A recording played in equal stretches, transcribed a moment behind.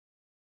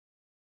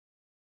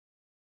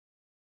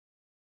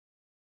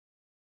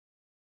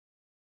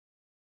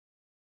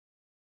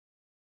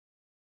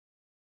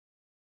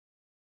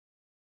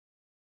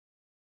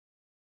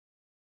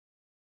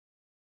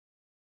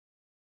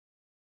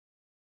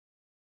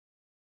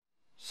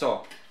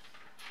So,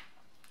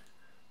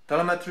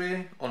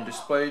 telemetry on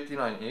display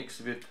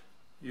T9x with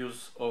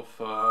use of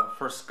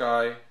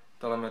FrSky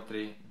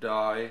telemetry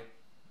die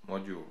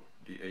module,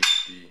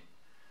 DHD.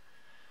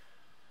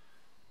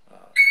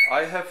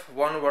 I have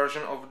one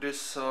version of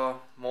this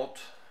mod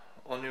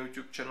on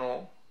YouTube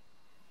channel.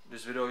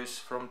 This video is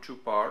from 2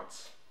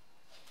 parts.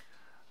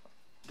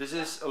 This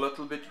is a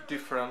little bit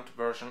different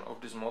version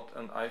of this mod,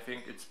 and I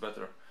think it's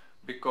better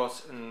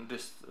because in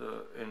this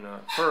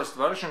first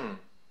version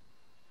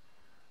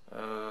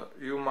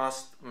you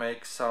must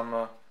make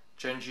some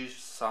changes,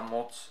 some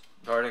mods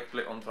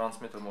directly on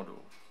transmitter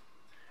module.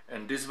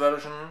 And this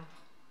version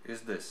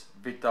is this,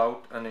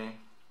 without any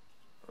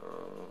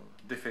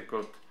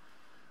difficult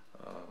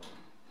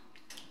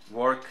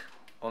work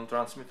on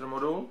transmitter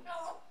module.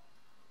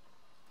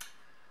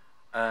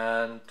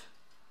 And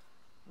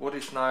what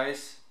is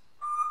nice,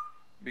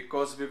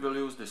 because we will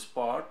use this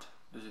part,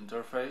 this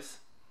interface,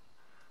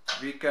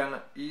 we can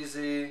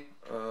easily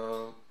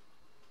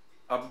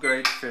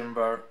upgrade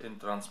firmware in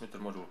transmitter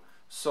module.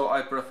 So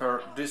I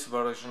prefer this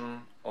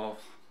version of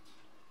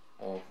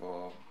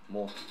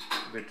mod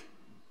with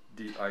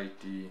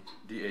DHD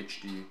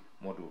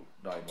module,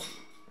 die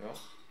module. Yeah?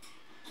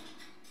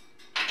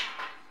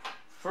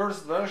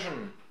 First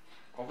version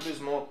of this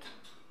mod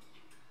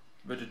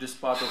with this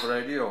part of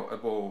radio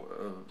above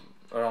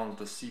around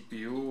the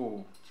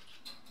CPU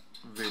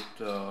with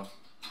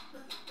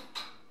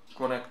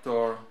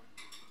connector,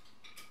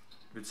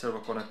 with servo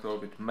connector,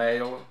 with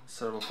male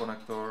servo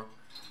connector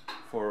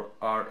for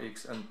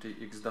RX and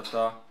TX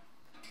data.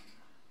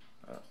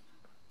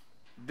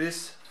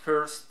 This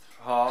first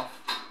half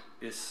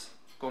is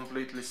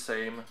completely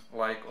same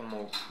like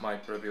on my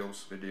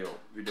previous video.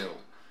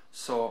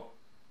 So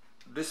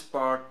this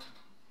part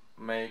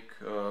make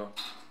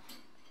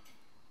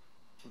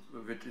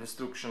with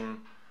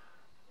instruction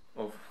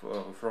of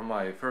from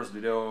my first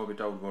video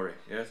without worry.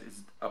 Yes,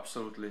 it's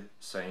absolutely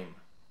same.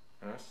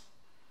 Yes.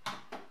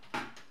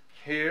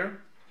 Here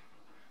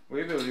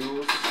we will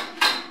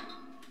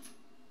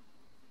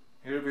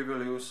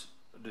use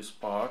this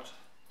part,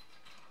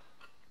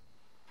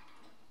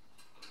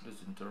 this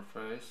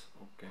interface.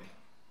 Okay.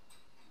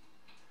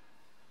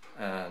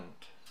 And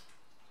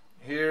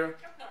here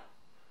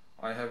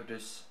I have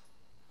this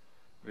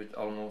with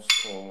almost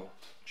all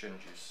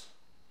changes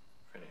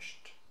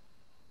finished.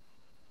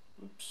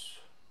 Oops,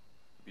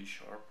 be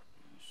sharp,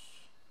 please.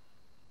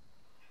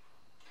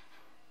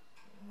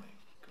 Oh my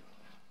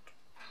god.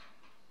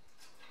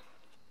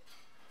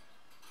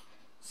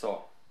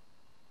 So,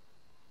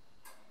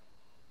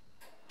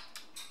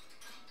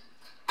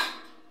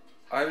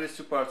 I have these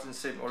 2 parts in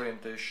same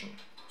orientation.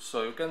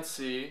 So you can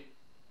see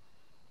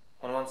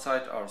on one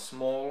side are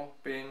small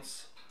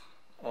pins,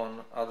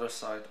 on other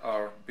side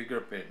are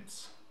bigger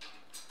pins.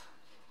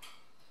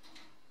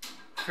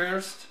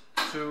 First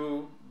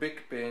 2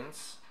 big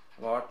pins,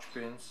 large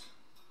pins,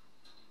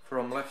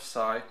 from left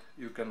side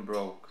you can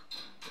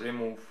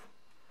remove,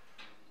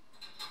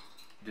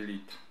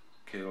 delete,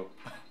 kill,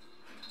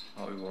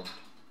 how you want.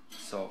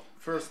 So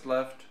first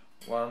left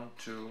 1,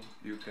 2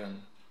 you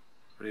can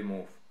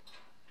remove.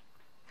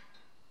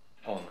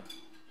 On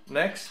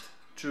next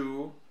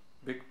 2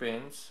 big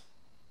pins,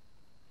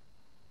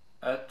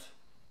 add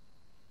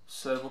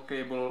servo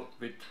cable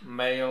with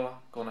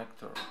male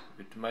connector,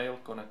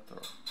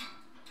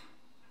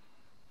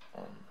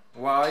 on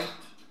white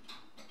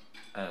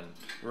and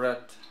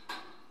red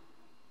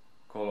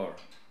color.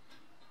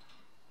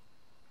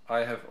 I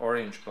have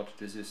orange, but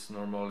this is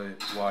normally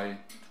white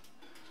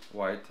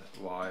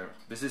wire.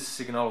 This is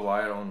signal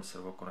wire on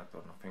servo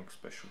connector, nothing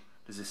special.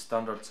 This is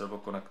standard servo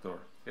connector.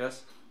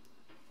 Yes,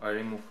 I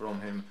remove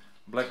from him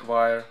black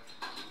wire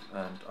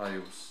and I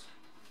use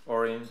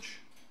orange,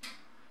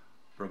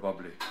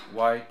 probably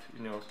white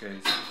in your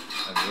case,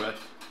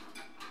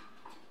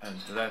 and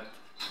red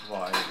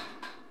wire.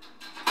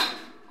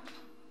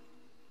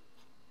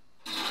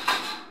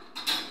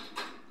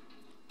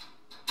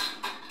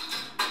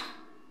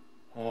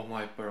 Oh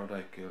my bird,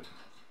 I killed.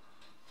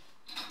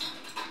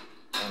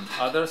 On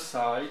other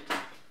side,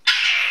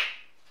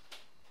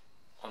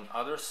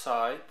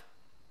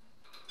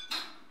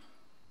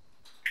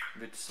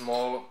 with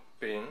small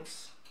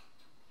pins.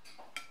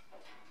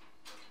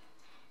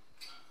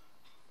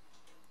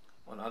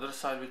 On other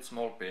side with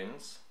small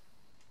pins,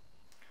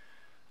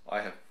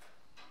 I have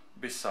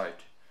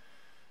beside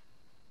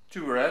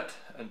 2 red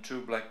and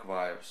 2 black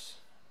wires.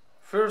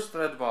 First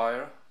red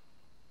wire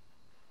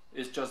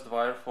is just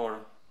wire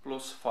for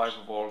plus 5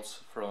 volts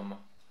from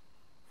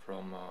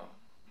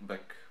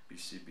back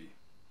PCB.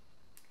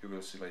 You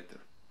will see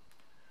later.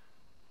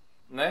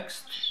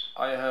 Next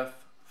I have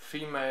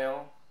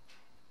female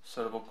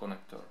servo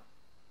connector.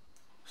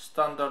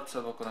 Standard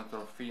servo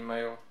connector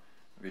female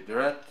with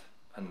red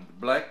and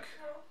black,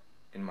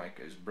 in my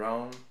case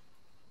brown,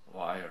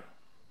 wire.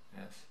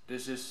 Yes,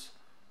 this is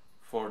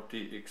for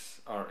Tx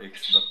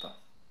Rx data.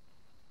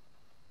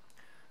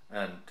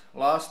 And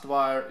last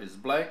wire is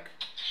black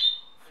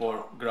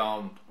for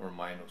ground or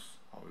minus,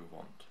 how you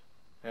want.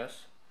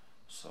 Yes,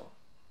 so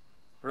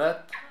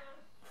red,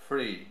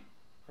 free,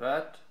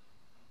 red,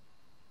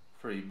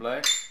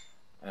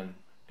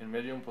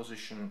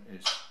 position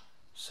is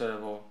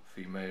servo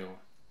female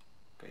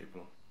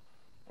cable,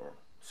 or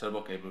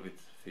servo cable with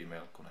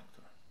female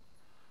connector.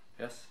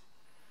 Yes.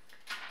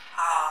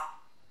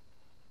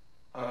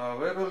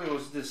 We will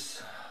use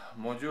this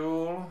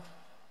module.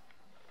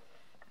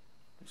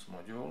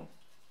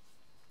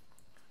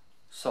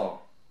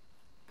 So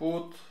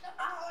put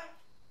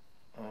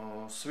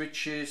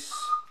switches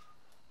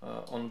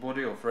on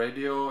body of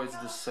radio. It's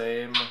the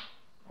same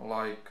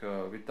like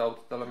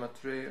without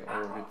telemetry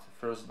or with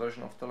first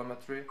version of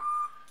telemetry.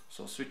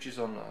 So switches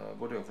on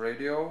body of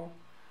radio,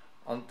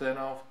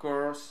 antenna of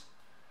course,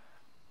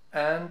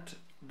 and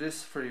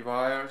these 3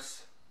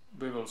 wires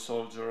we will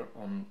solder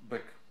on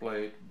back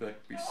plate, back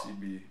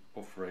PCB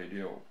of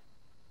radio.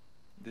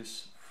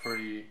 These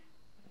 3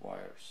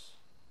 wires.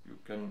 You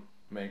can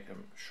make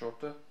them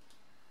shorter,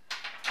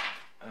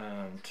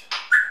 and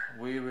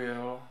we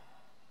will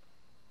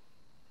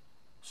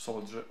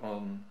solder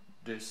on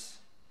this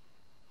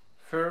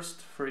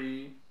first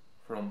 3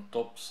 from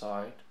top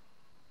side,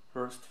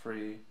 first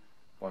 3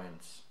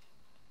 points.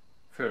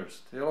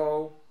 First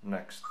yellow,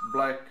 next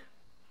black,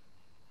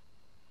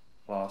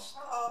 last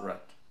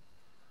red.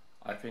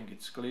 I think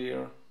it's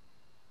clear.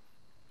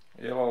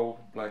 Yellow,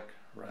 black,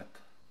 red.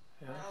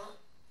 Yes.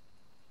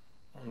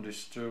 On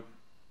these 2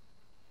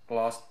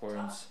 last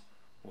points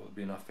will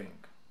be nothing.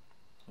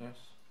 Yes.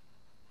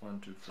 1,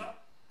 2, 3.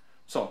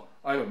 So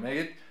I will make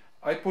it.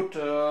 I put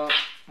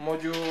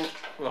module.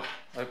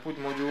 I put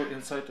module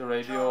inside the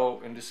radio.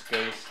 In this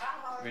case,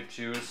 with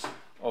use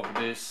of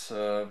this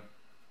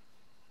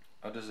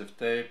adhesive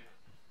tape,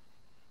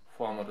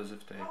 foam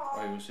adhesive tape.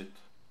 I use it.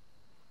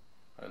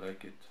 I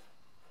like it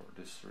for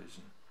this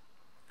reason.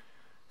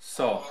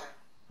 So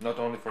not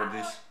only for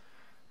this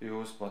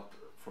use, but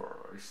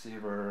for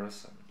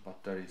receivers and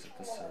batteries,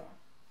 etc.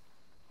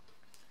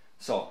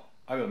 So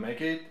I will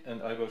make it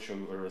and I will show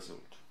you a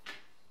result.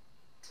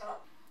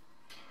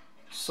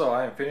 So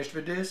I am finished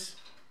with this.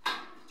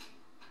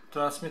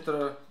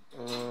 Transmitter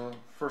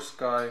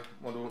FrSky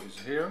module is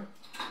here,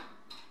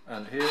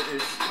 and here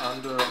is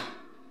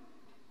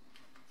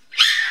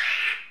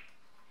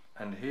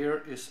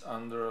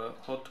under,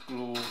 hot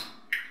glue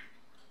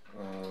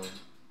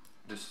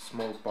this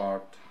small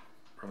part.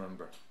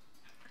 Remember,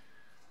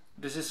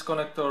 this is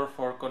connector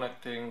for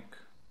connecting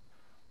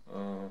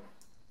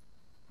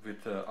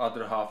with the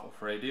other half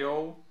of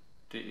radio,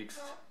 Tx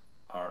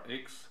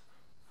Rx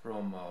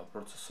from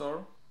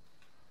processor,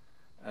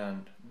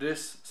 and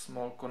this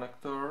small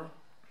connector,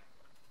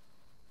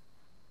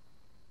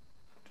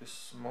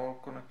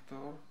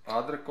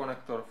 other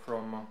connector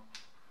from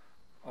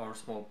our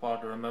small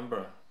part.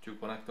 Remember, 2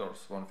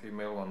 connectors, 1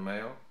 female, 1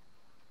 male.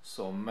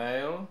 So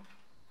male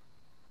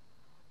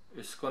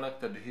is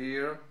connected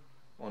here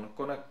on a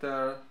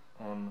connector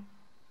on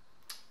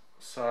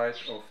side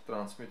of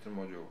transmitter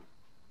module.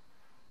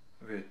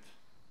 With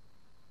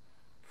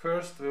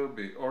first will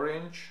be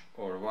orange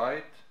or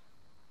white,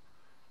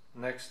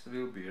 next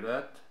will be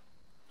red,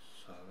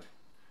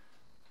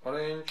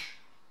 orange,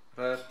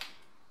 red,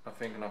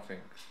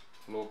 nothing.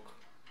 Look,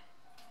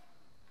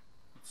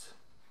 it's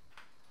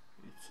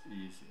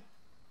easy.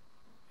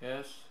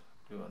 Yes,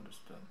 you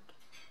understand.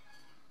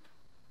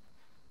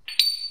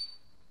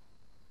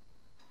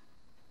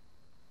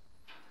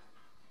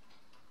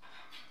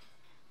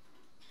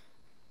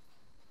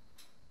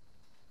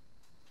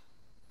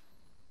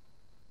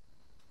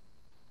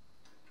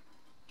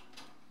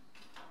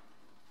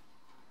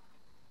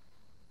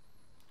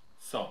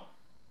 So,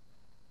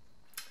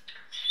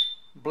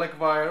 black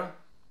wire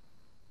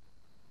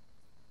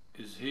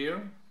is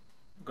here,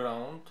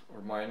 ground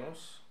or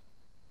minus,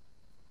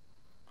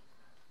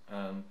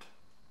 and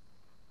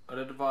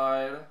red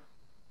wire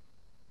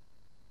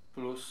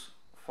plus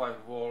 5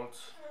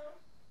 volts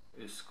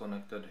is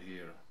connected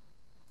here.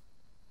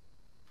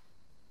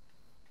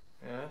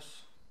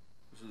 Yes,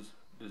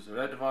 this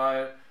red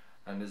wire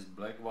and this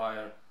black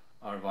wire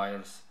are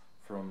wires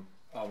from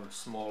our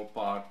small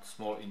part,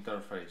 small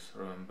interface,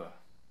 remember.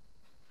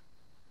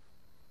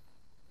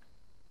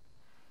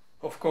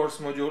 Of course,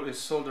 module is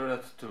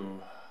soldered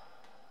to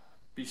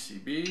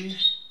PCB,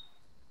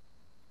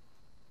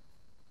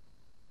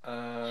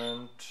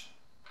 and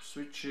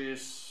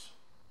switches,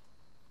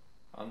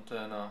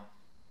 antenna,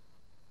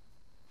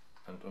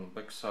 and on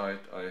back side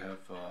I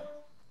have a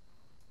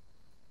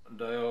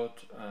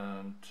diode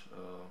and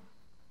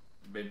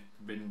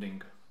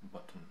binding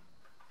button.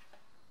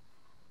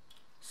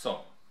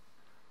 So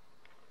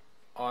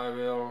I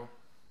will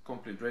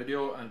complete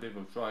radio and we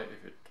will try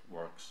if it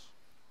works.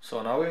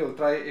 So now we will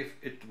try if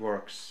it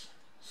works.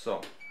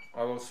 So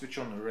I will switch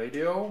on the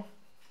radio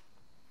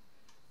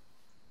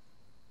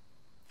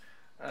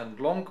and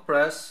long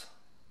press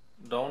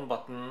down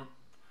button.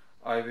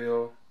 I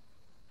will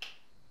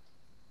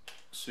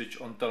switch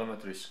on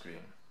telemetry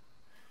screen.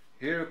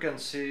 Here you can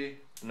see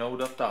no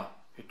data.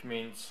 It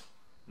means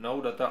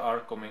no data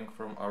are coming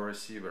from our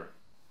receiver.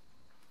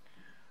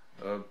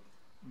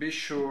 Be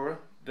sure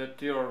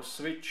that your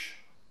switch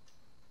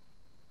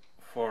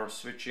for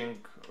switching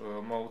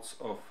modes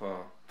of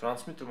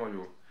transmitter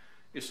module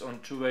is on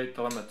two-way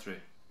telemetry.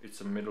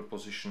 it's a middle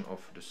position of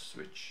the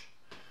switch.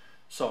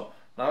 So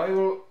now I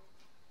will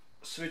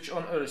switch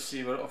on a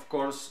receiver. Of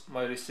course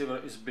my receiver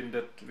is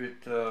binded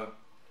with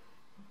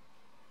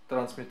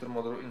transmitter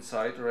module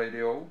inside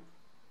radio.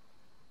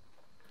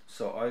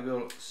 So I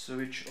will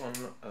switch on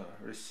a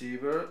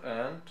receiver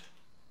and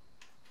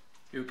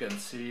you can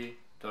see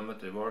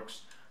telemetry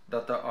works.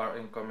 Data are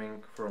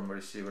incoming from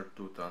receiver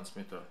to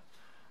transmitter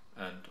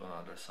and on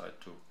other side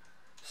too.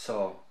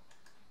 So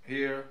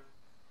here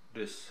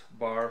these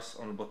bars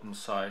on the bottom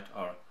side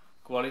are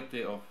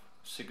quality of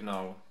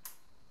signal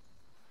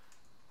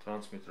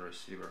transmitter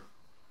receiver.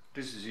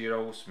 This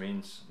zeros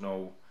means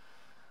no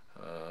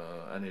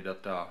any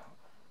data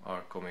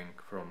are coming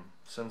from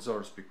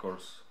sensors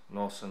because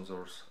no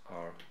sensors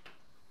are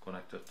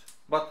connected,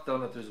 but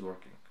telemetry is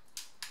working.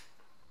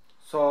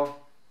 So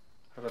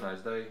have a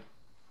nice day,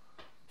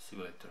 see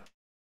you later.